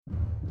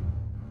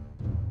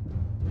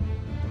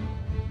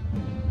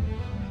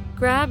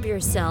Grab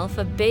yourself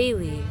a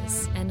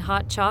Baileys and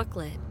hot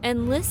chocolate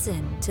and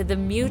listen to the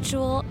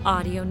Mutual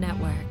Audio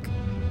Network.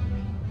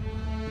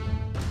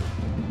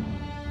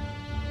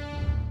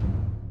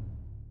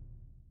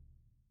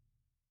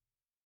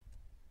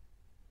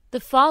 The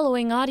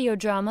following audio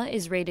drama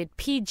is rated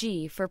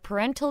PG for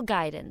parental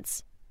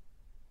guidance.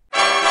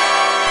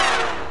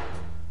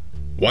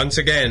 Once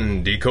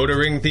again, Decoder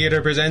Ring Theater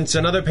presents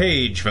another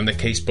page from the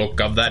casebook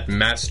of that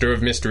master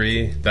of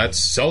mystery, that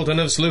sultan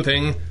of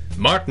sleuthing,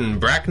 Martin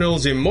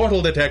Bracknell's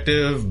immortal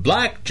detective,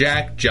 Black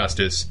Jack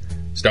Justice,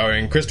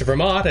 starring Christopher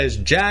Mott as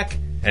Jack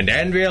and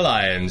Andrea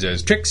Lyons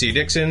as Trixie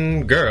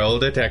Dixon, girl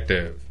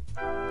detective.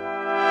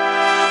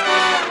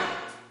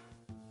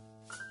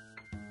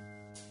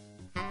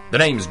 The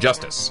name's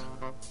Justice.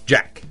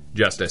 Jack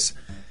Justice.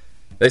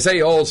 They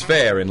say all's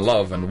fair in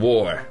love and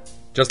war.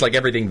 Just like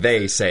everything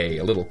they say,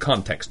 a little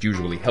context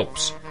usually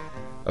helps.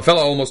 A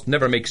fellow almost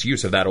never makes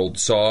use of that old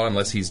saw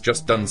unless he's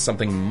just done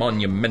something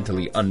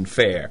monumentally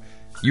unfair,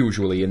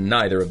 usually in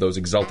neither of those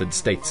exalted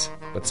states,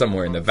 but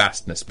somewhere in the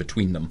vastness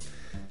between them.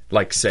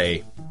 Like,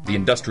 say, the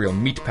industrial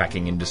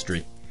meatpacking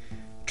industry.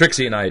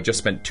 Trixie and I had just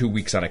spent 2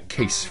 weeks on a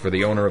case for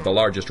the owner of the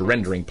largest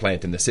rendering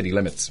plant in the city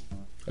limits.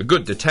 A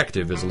good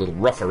detective is a little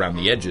rough around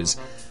the edges.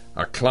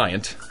 Our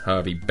client,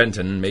 Harvey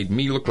Benton, made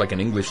me look like an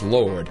English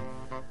lord.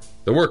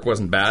 The work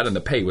wasn't bad and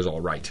the pay was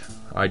all right.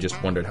 I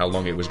just wondered how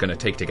long it was going to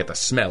take to get the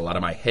smell out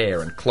of my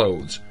hair and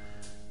clothes.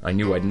 I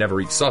knew I'd never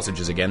eat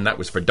sausages again, that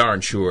was for darn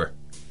sure.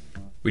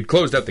 We'd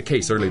closed out the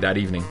case early that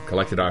evening,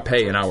 collected our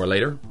pay an hour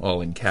later,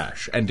 all in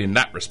cash, and in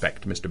that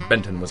respect Mr.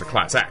 Benton was a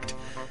class act,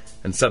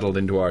 and settled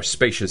into our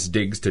spacious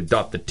digs to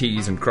dot the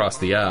T's and cross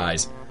the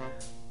I's.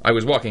 I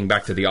was walking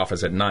back to the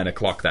office at 9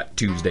 o'clock that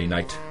Tuesday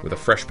night, with a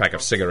fresh pack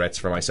of cigarettes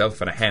for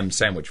myself and a ham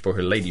sandwich for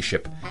her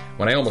ladyship,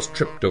 when I almost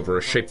tripped over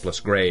a shapeless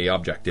grey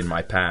object in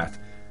my path.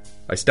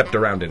 I stepped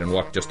around it and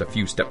walked just a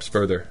few steps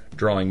further,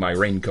 drawing my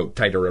raincoat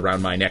tighter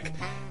around my neck.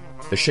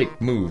 The shape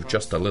moved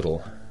just a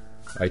little.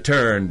 I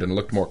turned and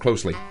looked more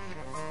closely.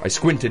 I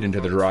squinted into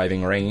the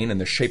driving rain,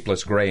 and the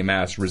shapeless grey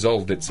mass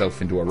resolved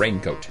itself into a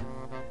raincoat.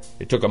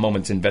 It took a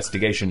moment's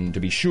investigation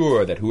to be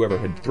sure that whoever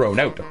had thrown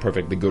out a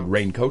perfectly good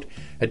raincoat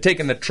had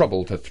taken the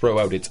trouble to throw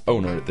out its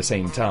owner at the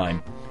same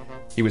time.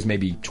 He was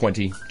maybe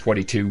 20,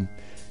 22.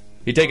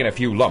 He'd taken a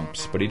few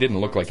lumps, but he didn't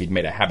look like he'd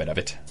made a habit of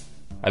it.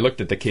 I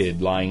looked at the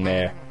kid lying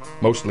there,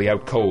 mostly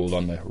out cold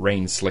on the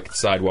rain-slicked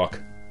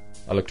sidewalk.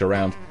 I looked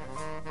around.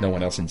 No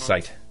one else in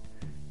sight.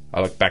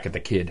 I looked back at the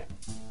kid.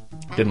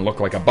 Didn't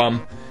look like a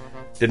bum.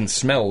 Didn't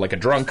smell like a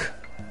drunk.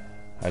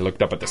 I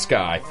looked up at the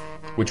sky,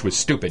 which was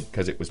stupid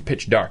because it was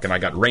pitch dark and I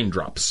got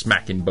raindrops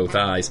smack in both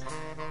eyes.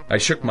 I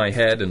shook my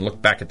head and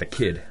looked back at the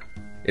kid.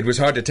 It was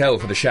hard to tell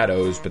for the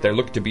shadows, but there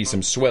looked to be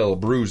some swell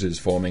bruises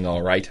forming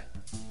all right.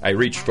 I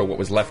reached for what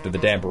was left of the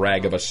damp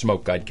rag of a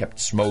smoke I'd kept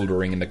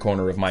smoldering in the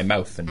corner of my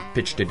mouth and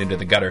pitched it into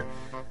the gutter.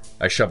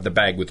 I shoved the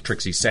bag with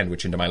Trixie's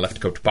sandwich into my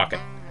left coat pocket.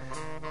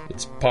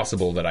 It's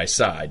possible that I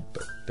sighed,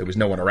 but there was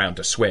no one around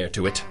to swear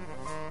to it.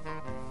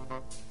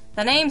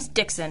 The name's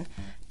Dixon.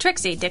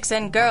 Trixie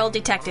Dixon, girl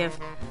detective.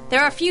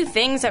 There are few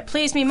things that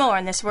please me more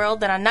in this world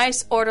than a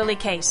nice, orderly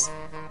case.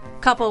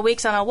 Couple of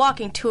weeks on a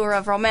walking tour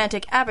of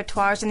romantic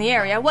abattoirs in the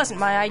area wasn't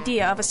my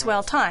idea of a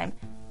swell time,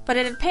 but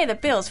it'd pay the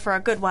bills for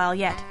a good while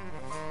yet.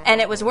 And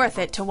it was worth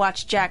it to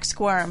watch Jack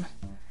squirm.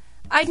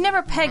 I'd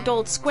never pegged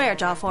old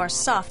Squarejaw for a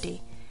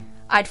softy.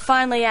 I'd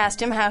finally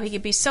asked him how he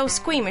could be so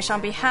squeamish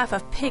on behalf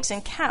of pigs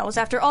and cows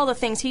after all the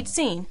things he'd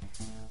seen.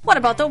 What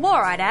about the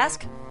war, I'd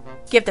ask?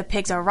 Give the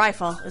pigs a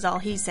rifle, is all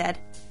he said.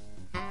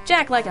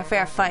 Jack liked a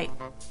fair fight.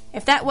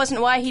 If that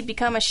wasn't why he'd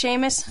become a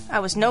Seamus, I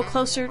was no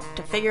closer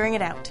to figuring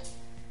it out.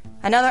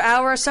 Another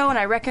hour or so and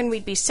I reckoned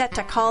we'd be set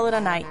to call it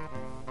a night.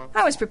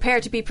 I was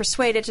prepared to be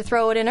persuaded to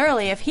throw it in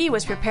early if he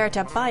was prepared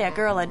to buy a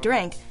girl a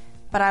drink,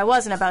 but I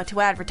wasn't about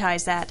to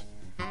advertise that.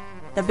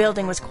 The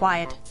building was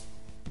quiet.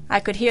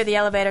 I could hear the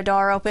elevator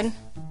door open.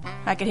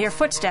 I could hear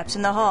footsteps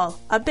in the hall,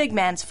 a big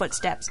man's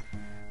footsteps,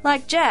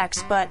 like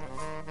Jack's, but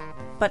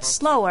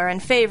slower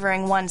and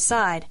favoring one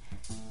side.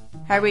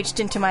 I reached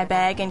into my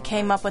bag and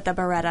came up with a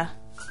Beretta.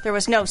 There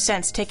was no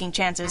sense taking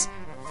chances.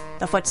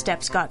 The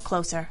footsteps got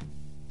closer.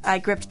 I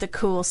gripped the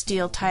cool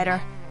steel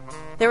tighter.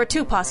 There were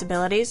two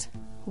possibilities.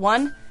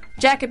 One,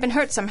 Jack had been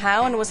hurt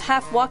somehow and was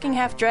half walking,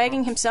 half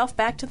dragging himself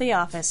back to the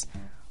office.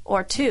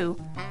 Or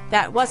two,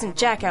 that wasn't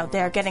Jack out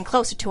there getting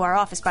closer to our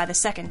office by the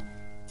second.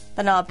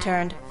 The knob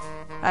turned.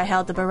 I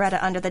held the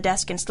Beretta under the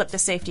desk and slipped the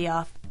safety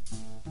off.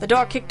 The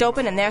door kicked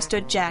open and there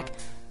stood Jack.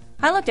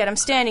 I looked at him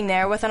standing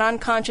there with an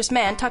unconscious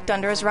man tucked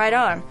under his right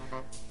arm,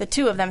 the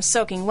two of them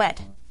soaking wet.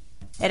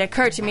 It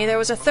occurred to me there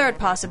was a third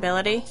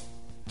possibility.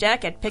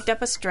 Jack had picked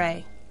up a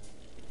stray.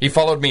 He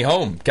followed me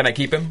home. Can I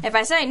keep him? If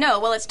I say no,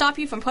 will it stop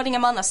you from putting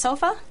him on the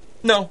sofa?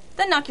 No.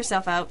 Then knock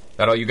yourself out.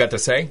 That all you got to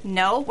say?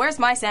 No. Where's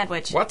my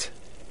sandwich? What?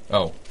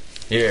 Oh,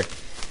 here.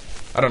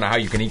 I don't know how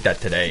you can eat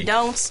that today.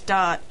 Don't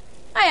start.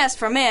 I asked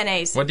for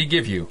mayonnaise. What'd he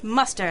give you?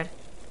 Mustard.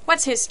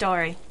 What's his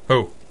story?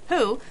 Who?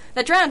 Who?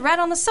 The drowned rat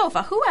on the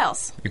sofa. Who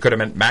else? You could have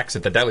meant Max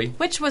at the deli.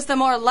 Which was the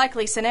more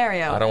likely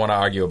scenario? I don't want to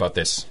argue about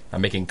this.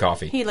 I'm making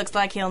coffee. He looks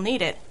like he'll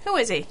need it. Who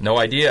is he? No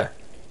idea.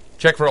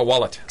 Check for a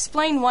wallet.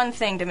 Explain one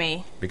thing to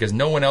me. Because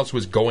no one else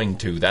was going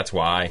to, that's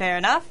why. Fair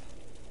enough.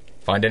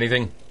 Find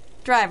anything?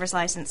 Driver's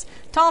license.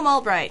 Tom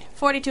Albright,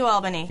 42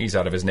 Albany. He's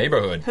out of his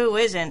neighborhood. Who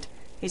isn't?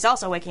 He's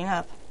also waking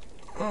up.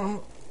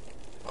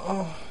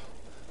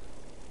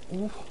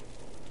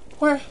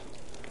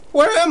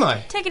 Where am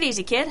I? Take it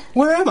easy, kid.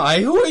 Where am I?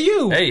 Who are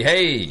you?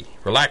 Hey,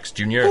 relax,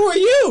 Junior. Who are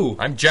you?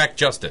 I'm Jack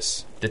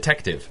Justice,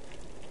 detective,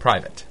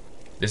 private.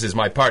 This is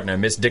my partner,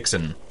 Miss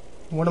Dixon.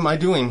 What am I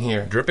doing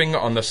here? Dripping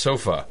on the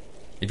sofa.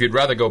 If you'd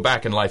rather go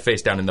back and lie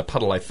face down in the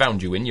puddle I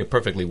found you in, you're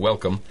perfectly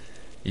welcome.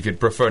 If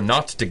you'd prefer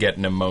not to get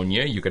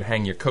pneumonia, you could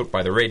hang your coat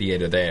by the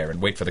radiator there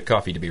and wait for the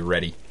coffee to be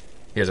ready.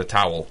 Here's a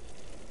towel.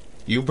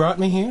 You brought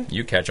me here?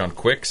 You catch on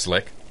quick,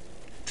 Slick.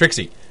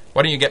 Trixie,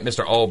 why don't you get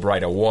Mr.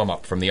 Albright a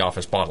warm-up from the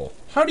office bottle?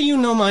 How do you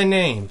know my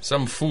name?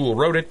 Some fool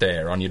wrote it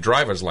there on your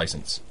driver's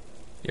license.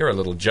 You're a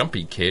little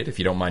jumpy, kid, if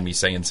you don't mind me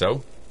saying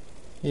so.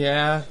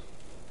 Yeah.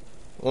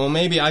 Well,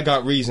 maybe I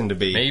got reason to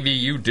be. Maybe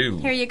you do.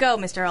 Here you go,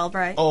 Mr.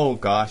 Albright. Oh,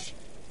 gosh.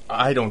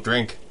 I don't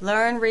drink.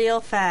 Learn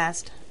real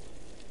fast.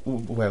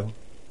 Well,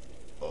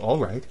 all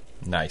right.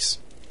 Nice.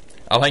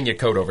 I'll hang your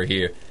coat over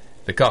here.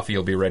 The coffee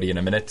will be ready in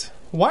a minute.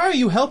 Why are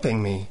you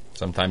helping me?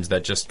 Sometimes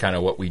that's just kind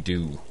of what we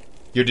do.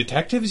 You're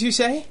detectives, you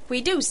say?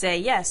 We do say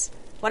yes.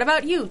 What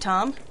about you,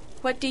 Tom?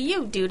 What do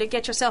you do to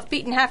get yourself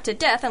beaten half to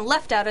death and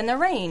left out in the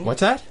rain?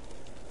 What's that?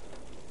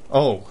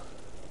 Oh,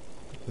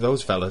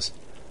 those fellas.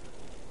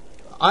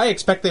 I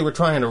expect they were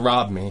trying to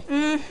rob me.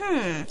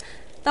 Mm-hmm.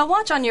 The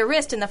watch on your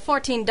wrist and the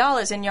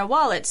 $14 in your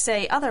wallet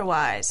say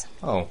otherwise.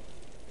 Oh.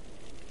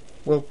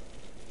 Well,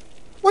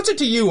 what's it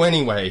to you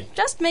anyway?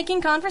 Just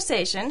making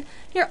conversation.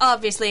 You're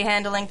obviously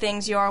handling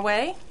things your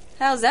way.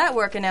 How's that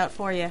working out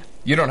for you?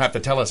 You don't have to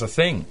tell us a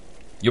thing.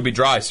 You'll be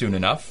dry soon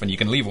enough, and you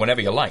can leave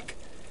whenever you like.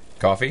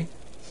 Coffee?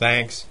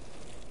 Thanks.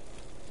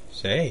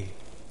 Say,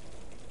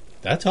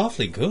 that's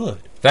awfully good.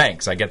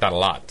 Thanks, I get that a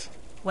lot.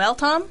 Well,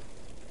 Tom?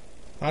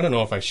 I don't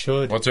know if I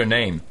should. What's her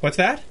name? What's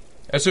that?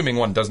 Assuming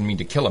one doesn't mean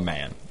to kill a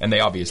man, and they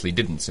obviously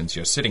didn't since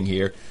you're sitting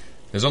here,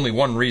 there's only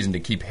one reason to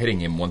keep hitting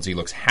him once he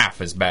looks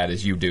half as bad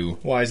as you do.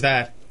 Why's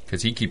that?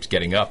 Because he keeps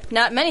getting up.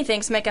 Not many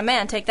things make a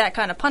man take that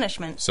kind of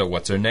punishment. So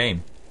what's her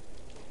name?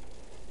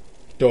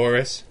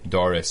 Doris.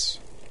 Doris.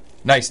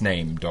 Nice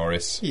name,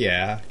 Doris.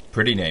 Yeah.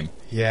 Pretty name.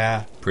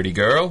 Yeah. Pretty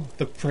girl?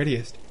 The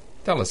prettiest.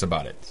 Tell us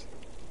about it.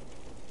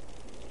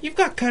 You've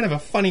got kind of a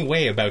funny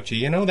way about you,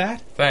 you know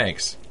that?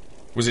 Thanks.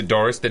 Was it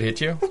Doris that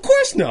hit you? Of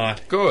course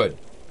not. Good.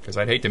 Because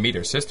I'd hate to meet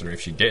her sister if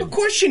she did. Of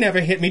course she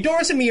never hit me.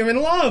 Doris and me are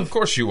in love. Of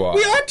course you are.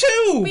 We are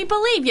too. We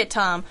believe you,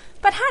 Tom.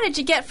 But how did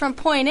you get from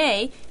point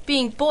A,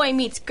 being boy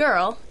meets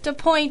girl, to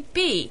point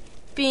B,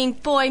 being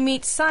boy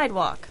meets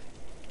sidewalk?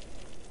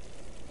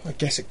 I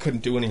guess it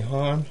couldn't do any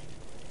harm.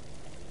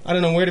 I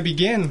don't know where to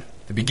begin.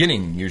 The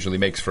beginning usually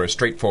makes for a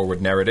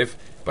straightforward narrative,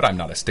 but I'm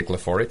not a stickler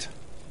for it.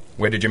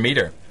 Where did you meet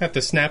her? At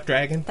the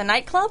Snapdragon. The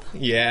nightclub?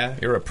 Yeah.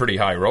 You're a pretty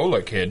high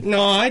roller, kid.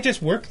 No, I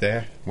just work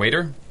there.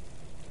 Waiter?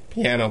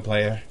 Piano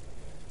player.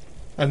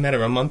 I met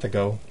her a month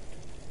ago.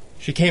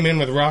 She came in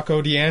with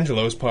Rocco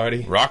D'Angelo's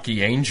party.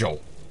 Rocky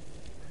Angel.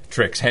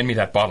 Trix, hand me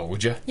that bottle,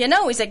 would you? You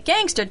know he's a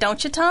gangster,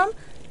 don't you, Tom?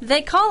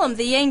 They call him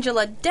the Angel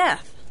of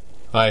Death.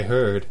 I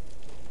heard.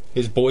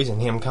 His boys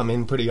and him come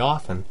in pretty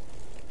often.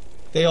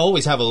 They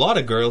always have a lot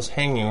of girls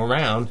hanging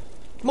around.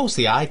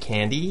 Mostly eye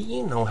candy.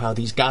 You know how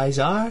these guys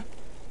are.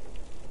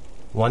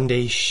 One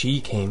day she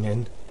came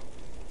in.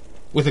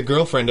 With a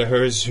girlfriend of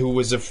hers who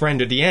was a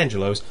friend of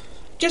D'Angelo's.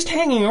 Just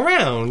hanging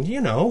around, you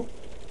know.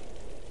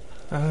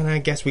 And I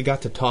guess we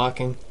got to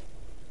talking.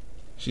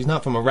 She's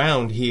not from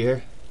around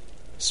here.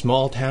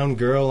 Small town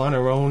girl on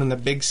her own in the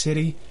big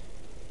city.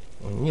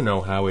 You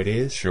know how it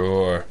is.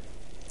 Sure.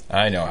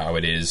 I know how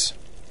it is.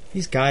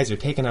 These guys are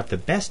taking up the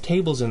best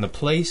tables in the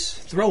place,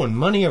 throwing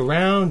money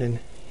around, and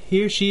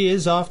here she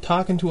is off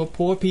talking to a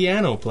poor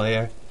piano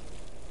player.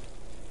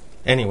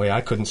 Anyway,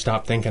 I couldn't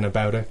stop thinking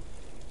about her.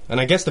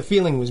 And I guess the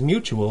feeling was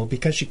mutual,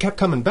 because she kept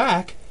coming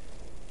back.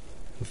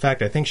 In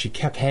fact, I think she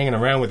kept hanging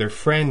around with her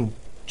friend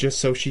just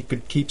so she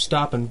could keep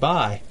stopping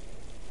by.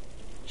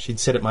 She'd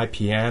sit at my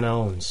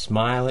piano and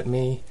smile at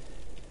me.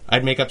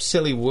 I'd make up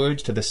silly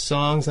words to the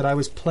songs that I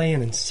was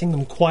playing and sing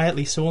them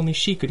quietly so only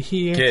she could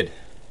hear. Kid.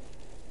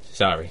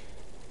 Sorry.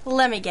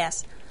 Let me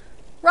guess.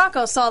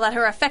 Rocco saw that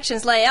her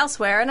affections lay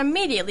elsewhere and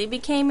immediately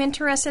became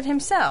interested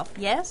himself,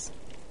 yes?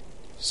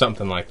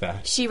 Something like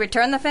that. She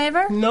returned the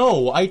favor?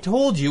 No, I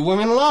told you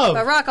we're in love.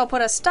 But Rocco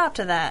put a stop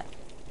to that.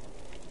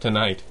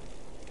 Tonight.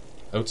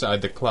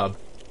 Outside the club.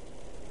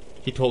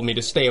 He told me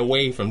to stay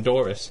away from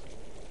Doris.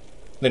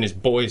 Then his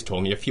boys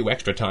told me a few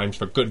extra times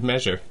for good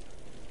measure.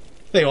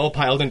 They all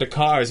piled into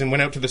cars and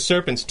went out to the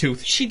Serpent's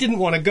Tooth. She didn't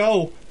want to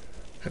go.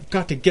 I've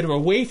got to get her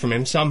away from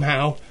him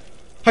somehow.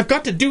 I've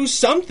got to do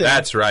something.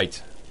 That's right.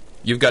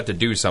 You've got to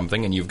do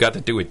something, and you've got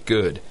to do it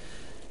good.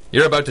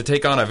 You're about to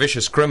take on a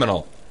vicious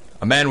criminal.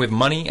 A man with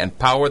money and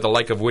power the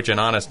like of which an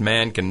honest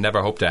man can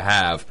never hope to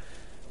have.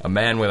 A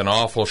man with an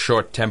awful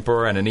short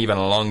temper and an even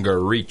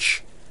longer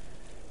reach.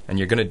 And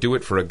you're gonna do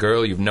it for a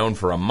girl you've known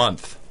for a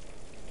month.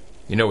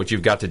 You know what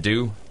you've got to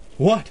do?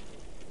 What?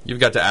 You've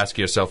got to ask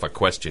yourself a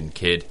question,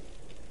 kid.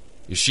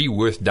 Is she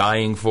worth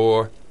dying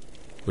for?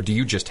 Or do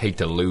you just hate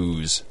to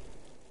lose?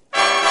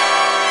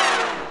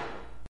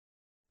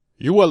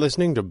 You are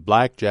listening to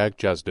Black Jack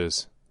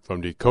Justice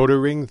from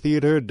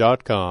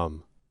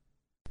DecoderRingTheater.com.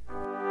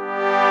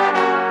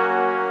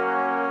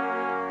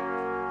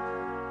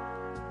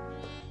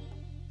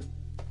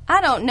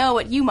 I don't know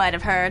what you might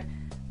have heard,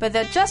 but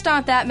there just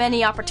aren't that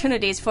many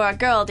opportunities for a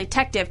girl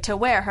detective to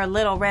wear her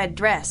little red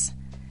dress.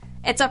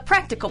 It's a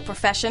practical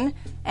profession,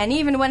 and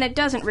even when it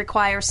doesn't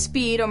require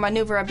speed or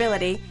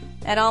maneuverability,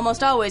 it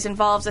almost always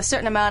involves a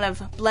certain amount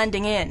of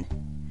blending in.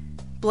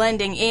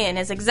 Blending in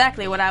is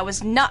exactly what I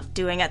was not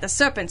doing at the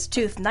Serpent's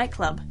Tooth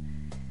nightclub.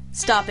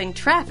 Stopping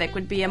traffic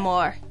would be a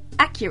more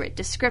accurate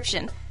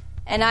description,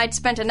 and I'd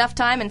spent enough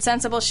time in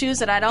sensible shoes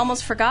that I'd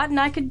almost forgotten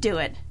I could do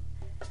it.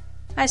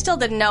 I still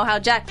didn't know how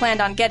Jack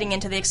planned on getting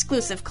into the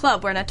exclusive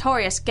club where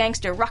notorious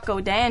gangster Rocco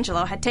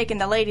D'Angelo had taken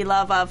the lady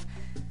love of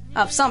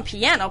some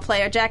piano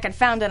player Jack had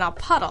found in a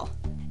puddle.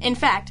 In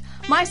fact,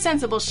 my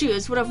sensible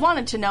shoes would have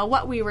wanted to know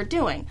what we were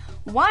doing,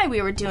 why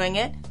we were doing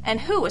it, and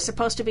who was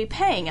supposed to be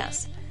paying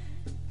us.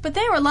 But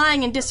they were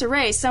lying in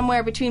disarray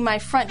somewhere between my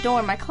front door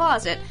and my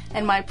closet,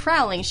 and my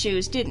prowling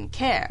shoes didn't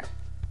care.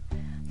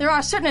 There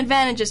are certain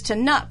advantages to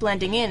not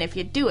blending in if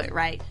you do it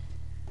right.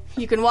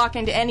 You can walk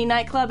into any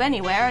nightclub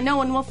anywhere and no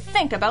one will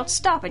think about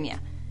stopping you.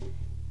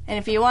 And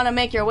if you want to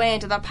make your way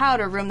into the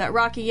powder room that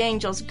Rocky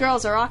Angel's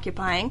girls are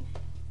occupying,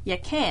 you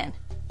can.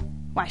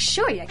 Why,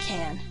 sure you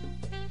can.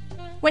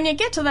 When you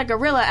get to the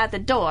gorilla at the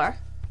door,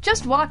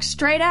 just walk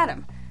straight at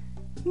him.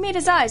 Meet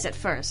his eyes at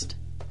first.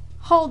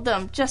 Hold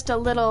them just a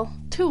little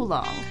too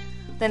long,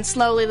 then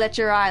slowly let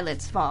your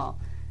eyelids fall.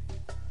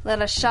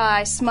 Let a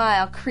shy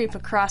smile creep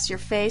across your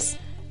face.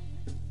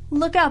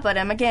 Look up at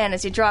him again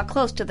as you draw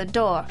close to the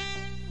door.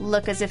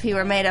 Look as if he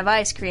were made of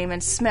ice cream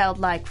and smelled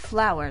like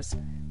flowers.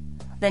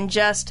 Then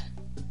just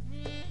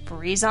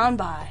breeze on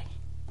by.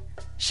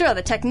 Sure,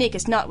 the technique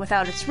is not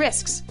without its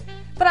risks,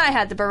 but I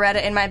had the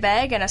Beretta in my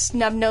bag and a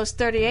snub-nosed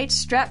 .38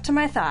 strapped to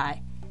my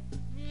thigh.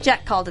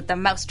 Jack called it the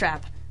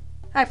mousetrap.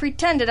 I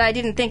pretended I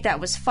didn't think that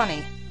was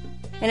funny.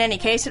 In any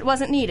case, it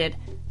wasn't needed.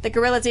 The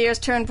gorilla's ears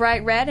turned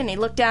bright red, and he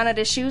looked down at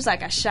his shoes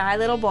like a shy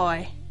little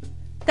boy.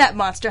 That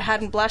monster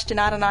hadn't blushed in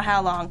I don't know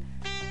how long.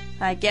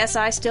 I guess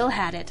I still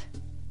had it.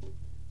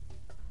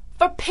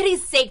 For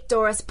pity's sake,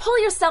 Doris, pull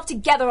yourself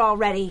together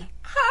already.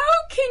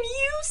 How can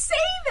you say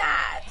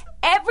that?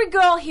 Every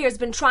girl here's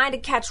been trying to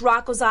catch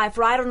Rocco's eye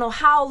for I don't know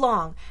how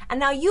long, and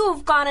now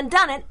you've gone and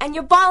done it, and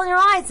you're bawling your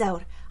eyes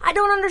out. I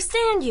don't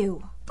understand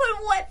you.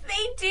 But what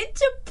they did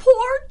to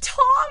poor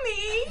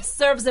Tommy...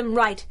 Serves him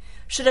right.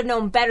 Should have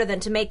known better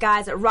than to make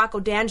eyes at Rocco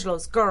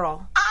D'Angelo's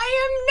girl.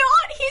 I am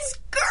not his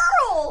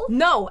girl!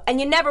 No, and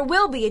you never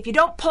will be if you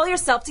don't pull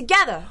yourself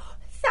together.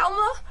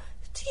 Thelma,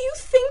 do you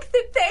think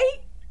that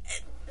they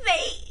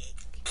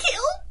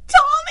killed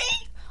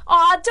Tommy?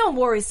 Aw, don't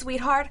worry,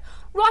 sweetheart.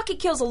 Rocky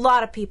kills a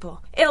lot of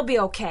people. It'll be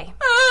okay.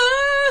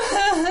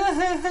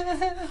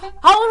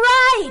 All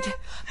right!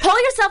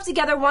 Pull yourself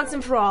together once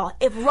and for all.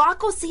 If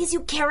Rocco sees you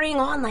carrying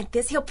on like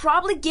this, he'll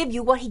probably give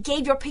you what he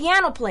gave your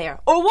piano player,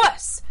 or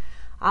worse.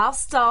 I'll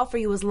stall for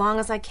you as long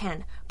as I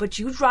can, but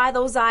you dry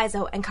those eyes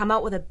out and come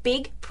out with a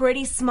big,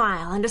 pretty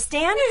smile.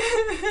 Understand?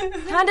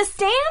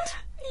 Understand?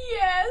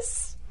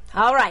 Yes.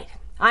 All right,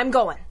 I'm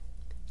going.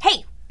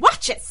 Hey,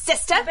 watch it,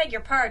 sister! I beg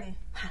your pardon.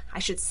 I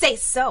should say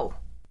so.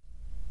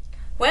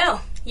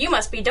 Well, you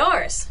must be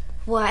Doris.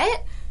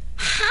 What?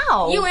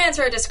 How? You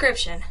answer a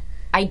description.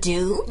 I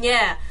do?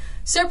 Yeah.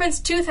 Serpent's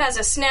Tooth has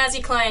a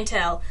snazzy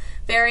clientele.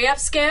 Very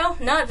upscale,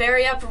 not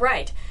very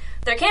upright.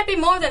 There can't be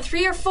more than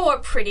 3 or 4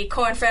 pretty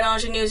corn-fed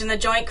ingenues in the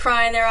joint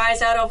crying their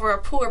eyes out over a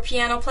poor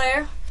piano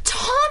player.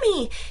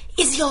 Tommy!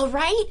 Is he all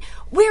right?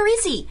 Where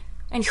is he?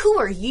 And who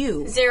are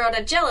you? 0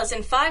 to jealous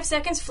in 5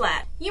 seconds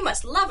flat. You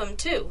must love him,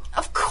 too.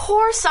 Of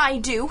course I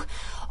do.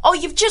 Oh,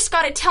 you've just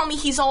got to tell me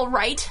he's all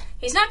right.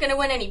 He's not going to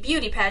win any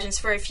beauty pageants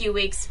for a few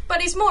weeks,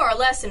 but he's more or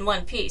less in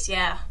one piece,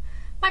 yeah.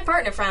 My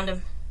partner found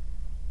him.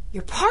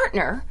 Your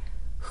partner?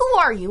 Who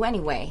are you,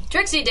 anyway?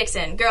 Trixie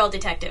Dixon, girl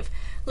detective.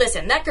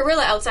 Listen, that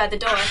gorilla outside the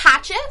door...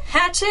 Hatchet?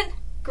 Hatchet?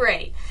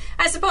 Great.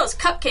 I suppose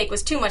Cupcake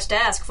was too much to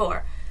ask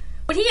for.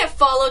 Would he have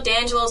followed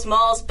D'Angelo's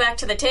malls back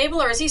to the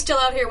table, or is he still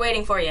out here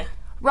waiting for you?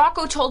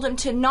 Rocco told him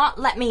to not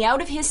let me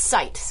out of his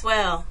sight.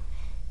 Swell.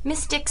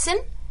 Miss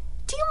Dixon,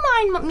 do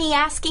you mind me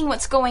asking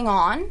what's going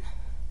on?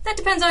 That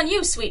depends on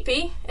you, Sweet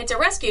Pea. It's a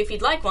rescue if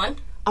you'd like one.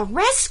 A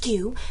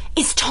rescue?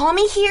 Is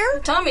Tommy here?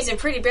 Tommy's in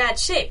pretty bad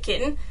shape,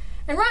 kitten.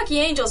 And Rocky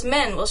Angel's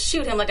men will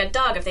shoot him like a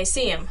dog if they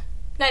see him.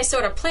 Nice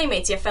sort of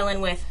playmates you fell in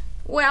with.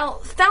 Well,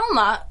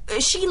 Thelma,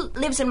 she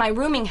lives in my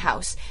rooming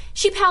house.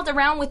 She palled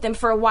around with them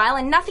for a while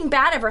and nothing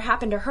bad ever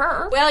happened to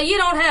her. Well, you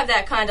don't have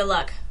that kind of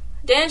luck.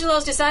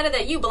 D'Angelo's decided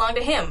that you belong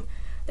to him.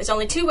 There's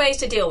only 2 ways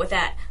to deal with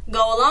that.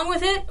 Go along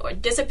with it or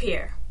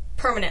disappear.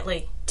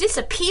 Permanently.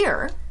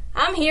 Disappear?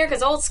 I'm here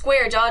because old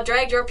Squarejaw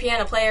dragged your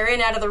piano player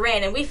in out of the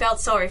rain and we felt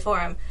sorry for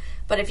him.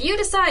 But if you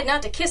decide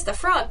not to kiss the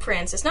Frog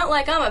Prince, it's not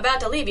like I'm about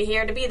to leave you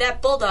here to be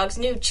that bulldog's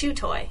new chew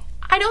toy.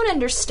 I don't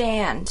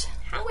understand.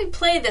 How we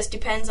play this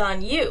depends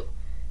on you.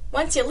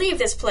 Once you leave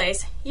this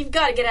place, you've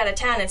got to get out of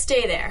town and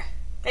stay there.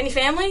 Any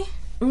family?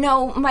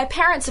 No, my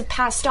parents have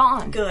passed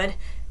on. Good.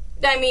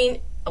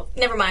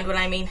 Never mind what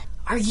I mean.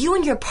 Are you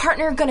and your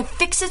partner gonna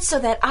fix it so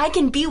that I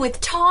can be with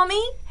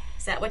Tommy?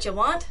 Is that what you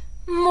want?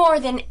 More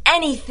than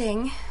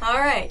anything. All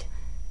right.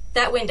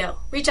 That window.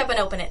 Reach up and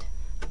open it.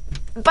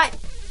 But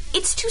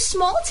it's too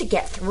small to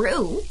get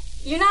through.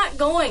 You're not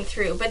going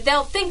through, but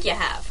they'll think you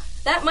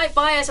have. That might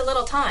buy us a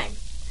little time.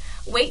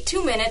 Wait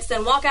 2 minutes,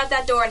 then walk out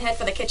that door and head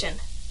for the kitchen.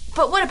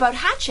 But what about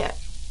Hatchet?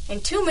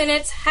 In 2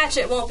 minutes,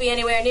 Hatchet won't be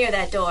anywhere near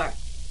that door.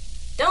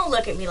 Don't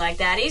look at me like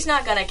that. He's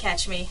not gonna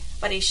catch me,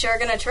 but he's sure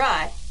gonna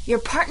try. Your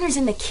partner's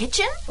in the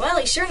kitchen? Well,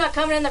 he's sure not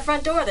coming in the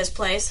front door of this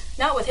place.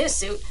 Not with his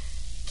suit.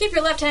 Keep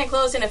your left hand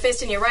closed and a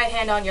fist in your right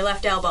hand on your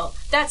left elbow.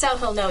 That's how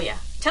he'll know you.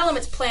 Tell him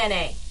it's Plan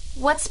A.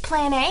 What's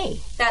Plan A?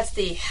 That's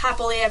the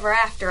happily ever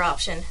after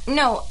option.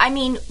 No, I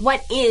mean,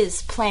 what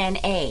is Plan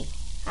A?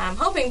 I'm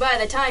hoping by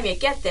the time you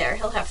get there,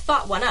 he'll have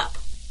thought one up.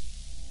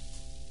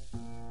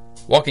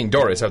 Walking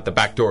Doris out the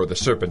back door of the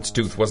Serpent's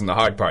Tooth wasn't the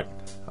hard part.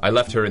 I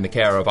left her in the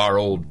care of our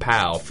old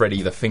pal,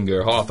 Freddie the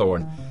Finger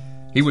Hawthorne.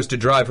 He was to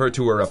drive her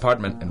to her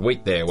apartment and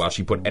wait there while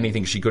she put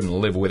anything she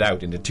couldn't live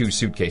without into 2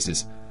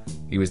 suitcases.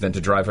 He was then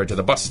to drive her to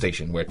the bus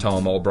station, where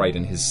Tom Albright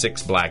and his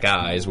 6 black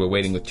eyes were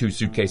waiting with 2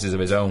 suitcases of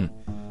his own.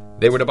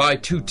 They were to buy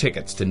 2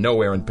 tickets to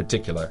nowhere in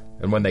particular,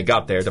 and when they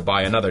got there to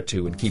buy another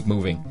 2 and keep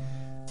moving.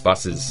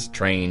 Buses,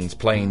 trains,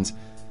 planes.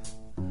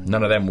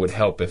 None of them would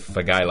help if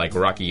a guy like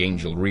Rocky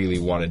Angel really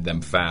wanted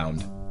them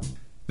found.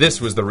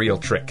 This was the real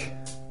trick.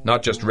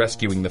 Not just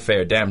rescuing the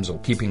fair damsel,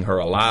 keeping her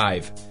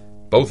alive.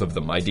 Both of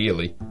them,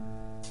 ideally.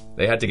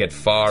 They had to get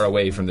far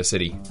away from the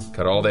city,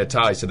 cut all their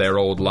ties to their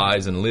old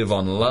lives, and live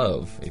on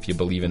love, if you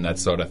believe in that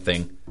sort of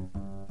thing.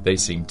 They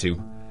seemed to.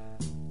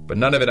 But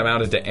none of it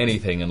amounted to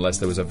anything unless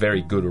there was a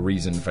very good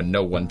reason for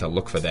no one to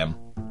look for them.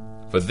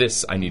 For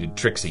this, I needed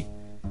Trixie.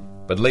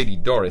 But Lady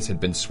Doris had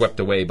been swept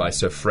away by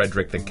Sir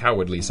Frederick the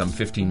Cowardly some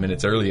 15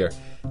 minutes earlier,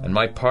 and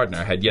my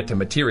partner had yet to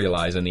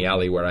materialize in the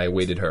alley where I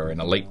awaited her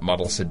in a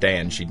late-model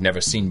sedan she'd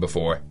never seen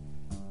before.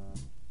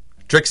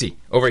 Trixie,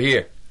 over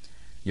here.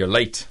 You're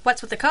late.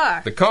 What's with the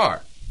car? The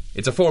car.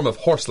 It's a form of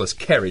horseless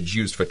carriage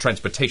used for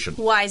transportation.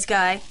 Wise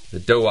guy. The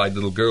doe-eyed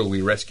little girl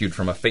we rescued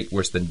from a fate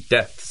worse than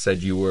death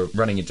said you were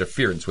running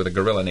interference with a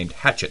gorilla named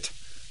Hatchet.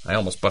 I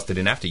almost busted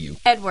in after you.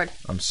 Edward.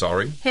 I'm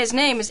sorry? His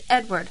name is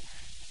Edward.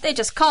 They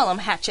just call him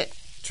Hatchet.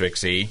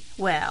 Trixie.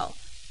 Well,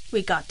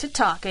 we got to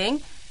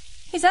talking.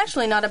 He's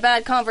actually not a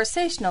bad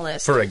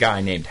conversationalist. For a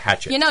guy named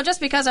Hatchet. You know, just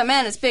because a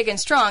man is big and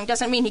strong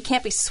doesn't mean he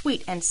can't be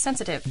sweet and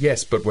sensitive.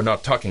 Yes, but we're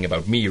not talking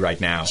about me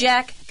right now.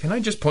 Jack. Can I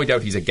just point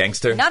out he's a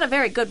gangster? Not a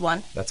very good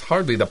one. That's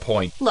hardly the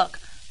point. Look,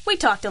 we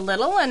talked a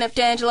little, and if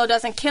D'Angelo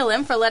doesn't kill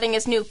him for letting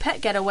his new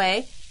pet get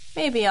away,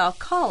 maybe I'll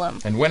call him.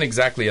 And when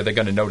exactly are they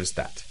going to notice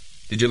that?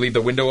 Did you leave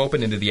the window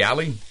open into the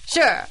alley?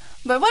 Sure,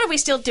 but what are we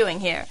still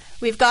doing here?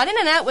 We've got in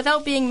and out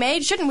without being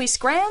made. Shouldn't we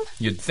scram?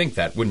 You'd think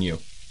that, wouldn't you?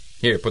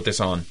 Here, put this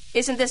on.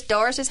 Isn't this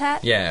Doris's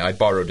hat? Yeah, I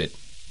borrowed it.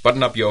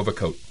 Button up your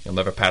overcoat. You'll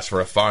never pass for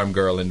a farm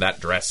girl in that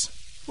dress.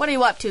 What are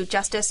you up to,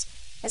 Justice?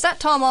 Is that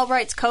Tom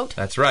Albright's coat?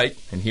 That's right,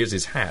 and here's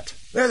his hat.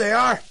 There they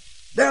are.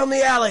 Down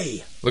the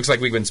alley. Looks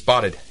like we've been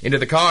spotted. Into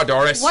the car,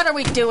 Doris. What are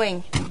we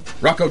doing?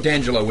 Rocco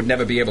D'Angelo would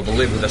never be able to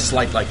live with a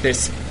slight like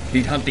this.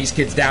 He'd hunt these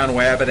kids down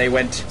wherever they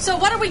went. So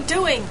what are we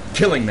doing?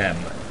 Killing them.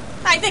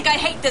 I think I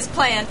hate this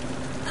plan.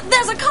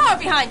 There's a car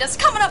behind us,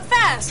 coming up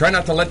fast. Try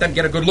not to let them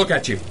get a good look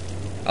at you.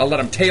 I'll let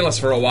them tail us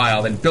for a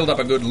while, then build up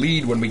a good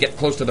lead when we get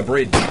close to the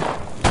bridge.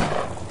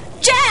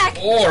 Jack!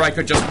 Or I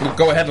could just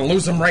go ahead and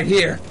lose them right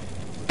here.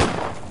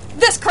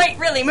 This crate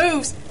really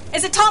moves.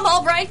 Is it Tom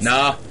Albright?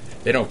 Nah,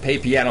 they don't pay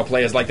piano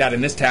players like that in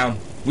this town.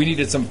 We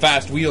needed some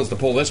fast wheels to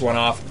pull this one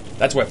off.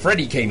 That's where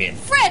Freddie came in.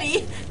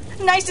 Freddie?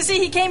 Nice to see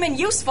he came in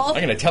useful.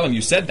 I'm gonna tell him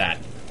you said that.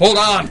 Hold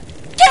on!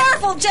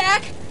 Careful,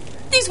 Jack!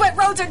 These wet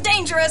roads are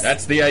dangerous.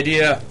 That's the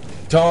idea.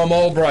 Tom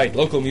Albright,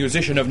 local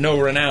musician of no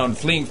renown,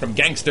 fleeing from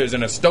gangsters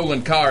in a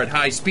stolen car at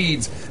high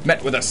speeds,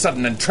 met with a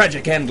sudden and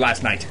tragic end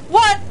last night.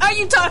 What are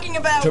you talking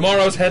about?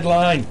 Tomorrow's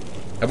headline.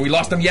 Have we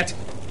lost him yet?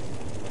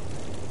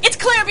 It's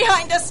clear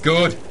behind us.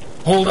 Good.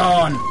 Hold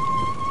on.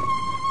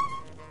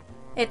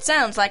 It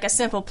sounds like a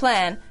simple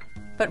plan,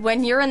 but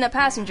when you're in the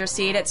passenger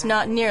seat, it's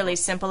not nearly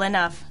simple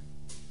enough.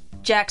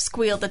 Jack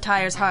squealed the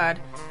tires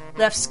hard,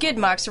 left skid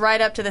marks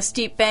right up to the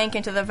steep bank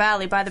into the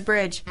valley by the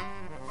bridge.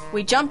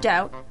 We jumped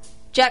out.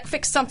 Jack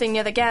fixed something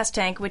near the gas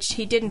tank, which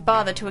he didn't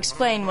bother to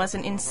explain was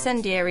an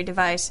incendiary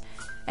device,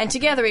 and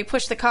together we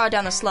pushed the car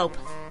down the slope.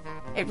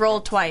 It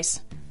rolled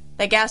twice.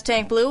 The gas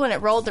tank blew, and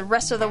it rolled the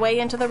rest of the way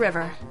into the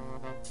river.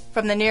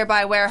 From the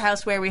nearby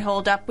warehouse where we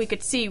holed up, we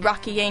could see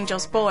Rocky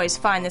Angel's boys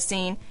find the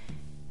scene,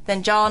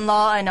 then John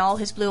Law and all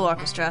his blue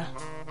orchestra.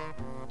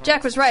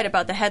 Jack was right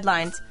about the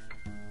headlines.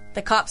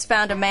 The cops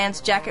found a man's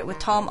jacket with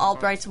Tom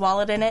Albright's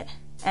wallet in it,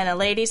 and a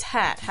lady's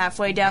hat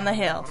halfway down the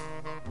hill.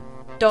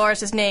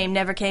 Doris's name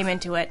never came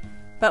into it,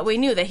 but we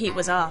knew the heat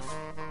was off.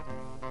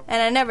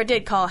 And I never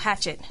did call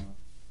Hatchet,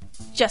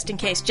 just in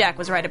case Jack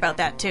was right about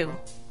that too.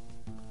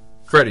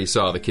 Freddie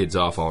saw the kids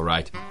off all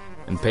right,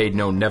 and paid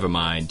no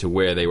nevermind to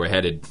where they were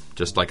headed,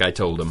 just like I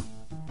told him.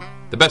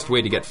 The best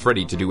way to get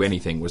Freddie to do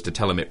anything was to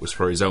tell him it was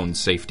for his own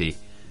safety.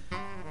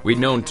 We'd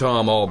known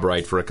Tom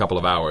Albright for a couple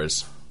of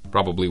hours.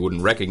 Probably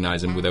wouldn't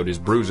recognize him without his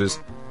bruises.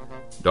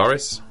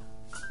 Doris?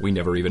 We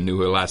never even knew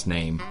her last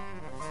name.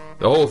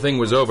 The whole thing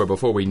was over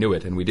before we knew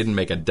it, and we didn't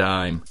make a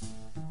dime.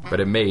 But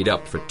it made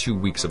up for 2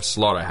 weeks of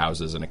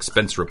slaughterhouses and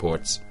expense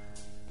reports.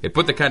 It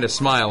put the kind of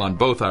smile on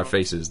both our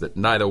faces that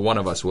neither one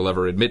of us will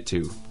ever admit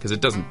to, because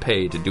it doesn't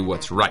pay to do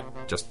what's right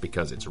just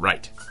because it's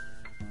right.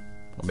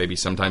 Or maybe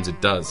sometimes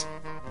it does.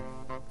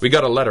 We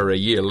got a letter a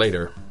year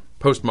later,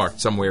 postmarked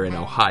somewhere in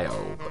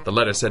Ohio, but the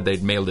letter said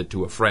they'd mailed it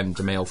to a friend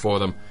to mail for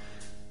them.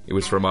 It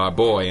was from our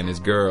boy and his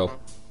girl.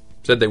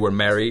 Said they were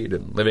married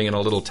and living in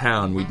a little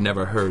town we'd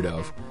never heard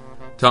of.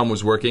 Tom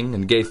was working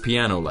and gave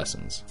piano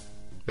lessons.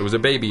 There was a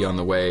baby on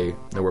the way.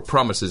 There were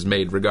promises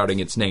made regarding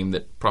its name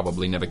that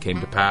probably never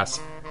came to pass.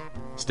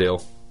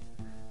 Still,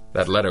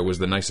 that letter was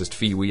the nicest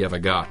fee we ever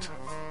got,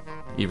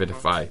 even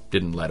if I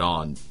didn't let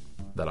on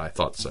that I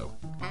thought so.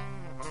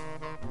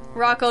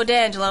 Rocco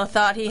D'Angelo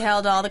thought he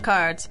held all the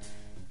cards.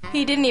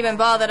 He didn't even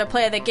bother to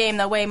play the game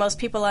the way most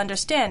people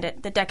understand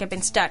it. The deck had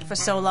been stacked for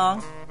so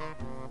long.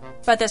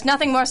 But there's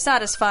nothing more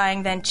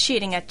satisfying than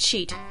cheating a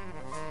cheat.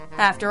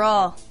 After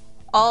all,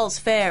 all's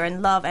fair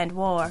in love and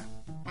war.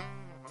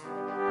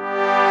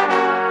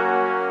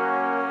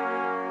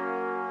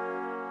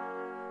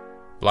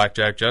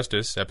 Blackjack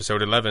Justice,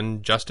 Episode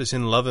 11, Justice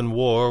in Love and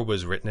War,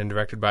 was written and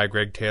directed by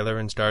Greg Taylor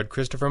and starred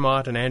Christopher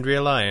Mott and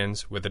Andrea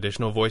Lyons, with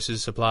additional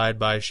voices supplied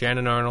by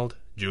Shannon Arnold,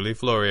 Julie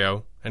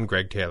Florio, and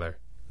Greg Taylor.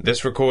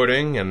 This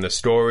recording and the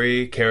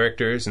story,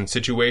 characters, and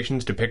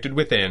situations depicted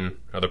within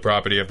are the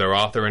property of their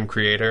author and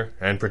creator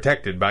and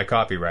protected by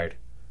copyright.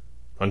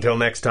 Until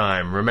next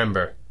time,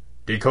 remember,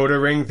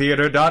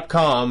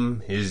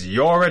 DecoderRingTheater.com is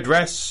your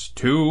address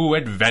to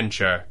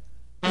adventure.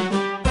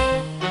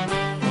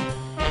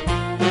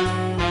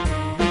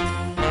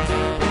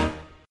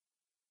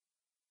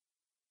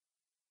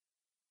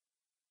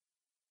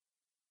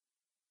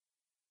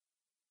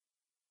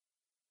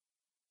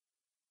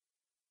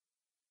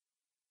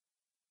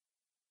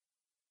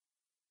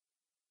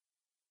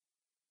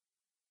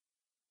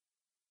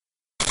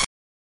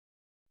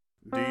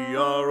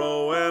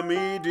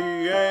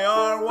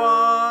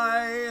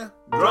 Dromedary,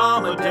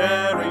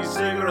 dromedary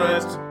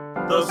cigarettes,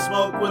 the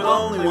smoke with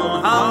only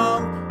one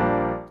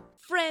hump.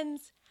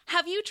 Friends,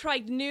 have you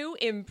tried new,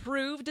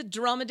 improved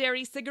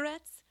dromedary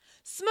cigarettes?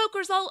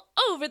 Smokers all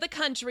over the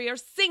country are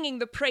singing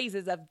the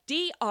praises of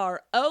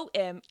DROMEDARY,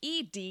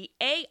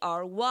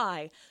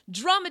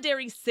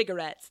 dromedary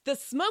cigarettes, the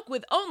smoke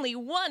with only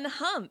one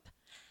hump.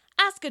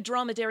 Ask a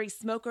dromedary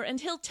smoker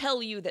and he'll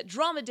tell you that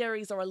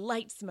dromedaries are a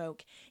light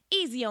smoke,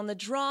 easy on the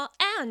draw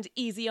and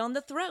easy on the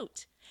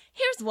throat.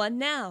 Here's one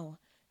now.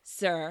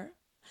 Sir,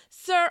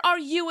 are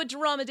you a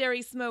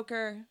dromedary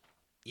smoker?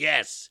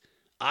 Yes,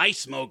 I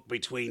smoke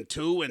between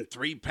 2 and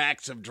 3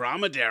 packs of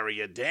dromedary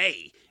a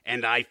day,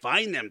 and I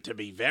find them to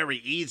be very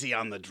easy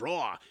on the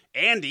draw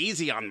and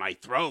easy on my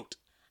throat.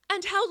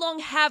 And how long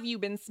have you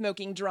been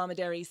smoking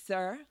dromedary,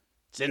 sir?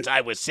 Since I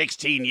was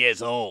 16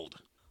 years old.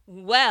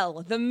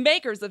 Well, the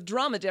makers of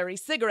dromedary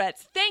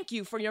cigarettes thank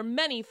you for your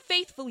many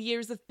faithful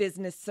years of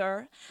business,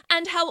 sir.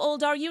 And how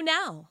old are you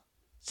now?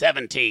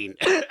 17.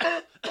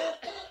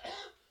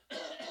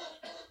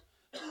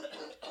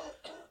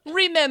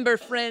 Remember,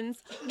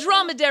 friends,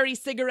 dromedary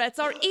cigarettes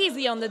are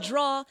easy on the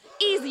draw,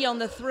 easy on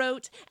the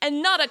throat,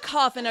 and not a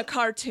cough in a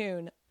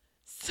cartoon.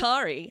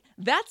 Sorry,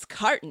 that's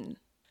carton.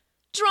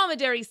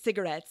 Dromedary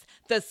cigarettes,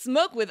 the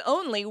smoke with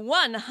only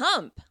one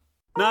hump.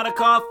 Not a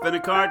cough in a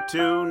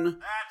cartoon.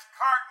 That's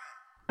carton.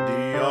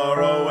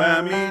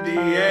 DROMEDAR.